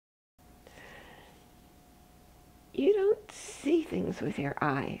things with your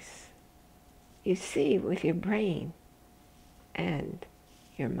eyes. You see with your brain and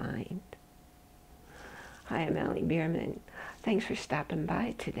your mind. Hi, I'm Bierman. Thanks for stopping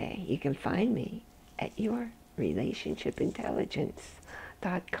by today. You can find me at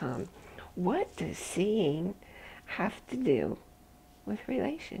yourrelationshipintelligence.com. What does seeing have to do with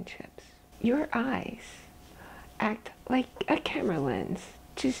relationships? Your eyes act like a camera lens,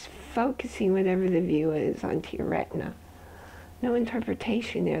 just focusing whatever the view is onto your retina. No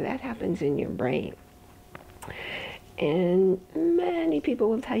interpretation there. That happens in your brain. And many people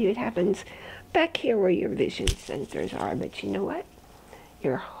will tell you it happens back here where your vision centers are. But you know what?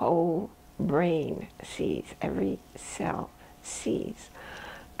 Your whole brain sees. Every cell sees.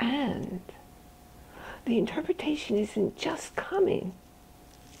 And the interpretation isn't just coming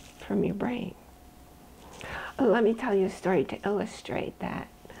from your brain. Let me tell you a story to illustrate that.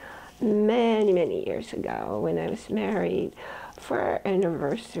 Many, many years ago, when I was married, for our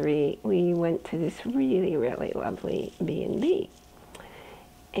anniversary, we went to this really, really lovely B&B.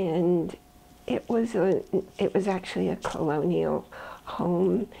 And it was actually a colonial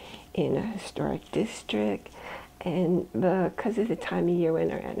home in a historic district. And because of the time of year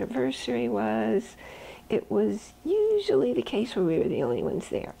when our anniversary was, it was usually the case where we were the only ones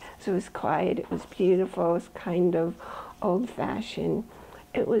there. So it was quiet, it was beautiful, it was kind of old-fashioned.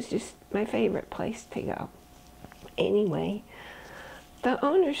 It was just my favorite place to go. Anyway, the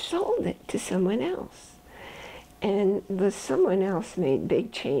owner sold it to someone else. And the someone else made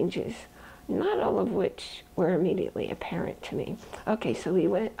big changes, not all of which were immediately apparent to me. Okay, so we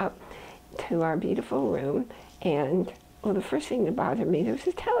went up to our beautiful room, and, well, the first thing that bothered me, there was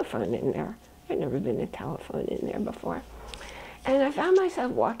a telephone in there. There'd never been a telephone in there before. And I found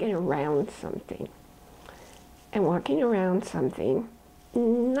myself walking around something. And walking around something,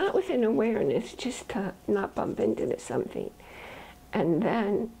 not with an awareness, just to not bump into something. And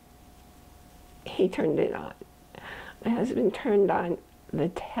then he turned it on. My husband turned on the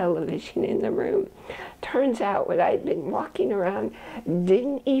television in the room. Turns out what I'd been walking around,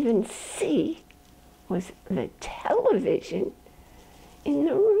 didn't even see, was the television in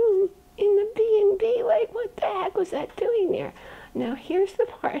the room, in the B&B. Like, what the heck was that doing there? Now, here's the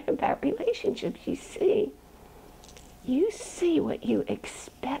part about relationships. You see what you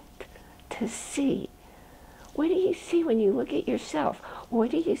expect to see. What do you see when you look at yourself?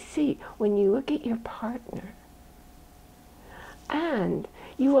 What do you see when you look at your partner? And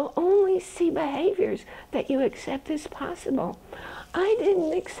you will only see behaviors that you accept as possible. I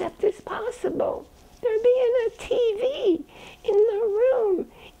didn't accept as possible there being a TV in the room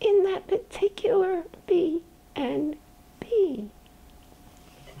in that particular B&B.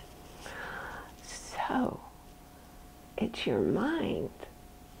 So, it's your mind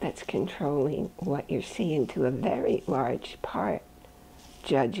that's controlling what you're seeing to a very large part.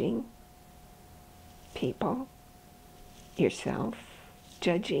 Judging people, yourself,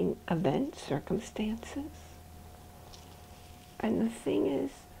 judging events, circumstances. And the thing is,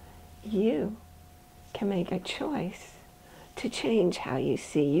 you can make a choice to change how you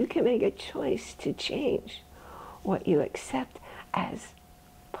see. You can make a choice to change what you accept as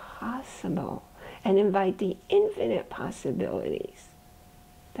possible and invite the infinite possibilities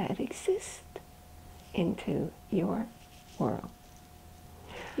that exist into your world.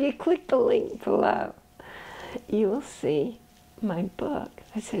 If you click the link below, you will see my book.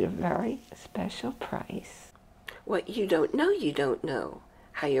 It's at a very special price. What you don't know.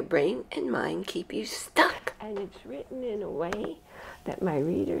 How your brain and mind keep you stuck. And it's written in a way that my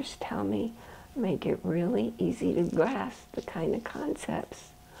readers tell me make it really easy to grasp the kind of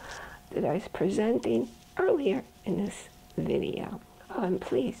concepts that I was presenting earlier in this video. Oh, and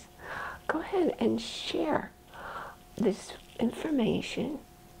please, go ahead and share this information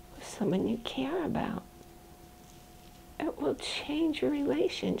with someone you care about. It will change your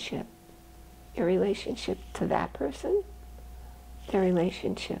relationship to that person, their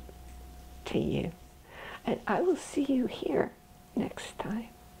relationship to you. And I will see you here next time.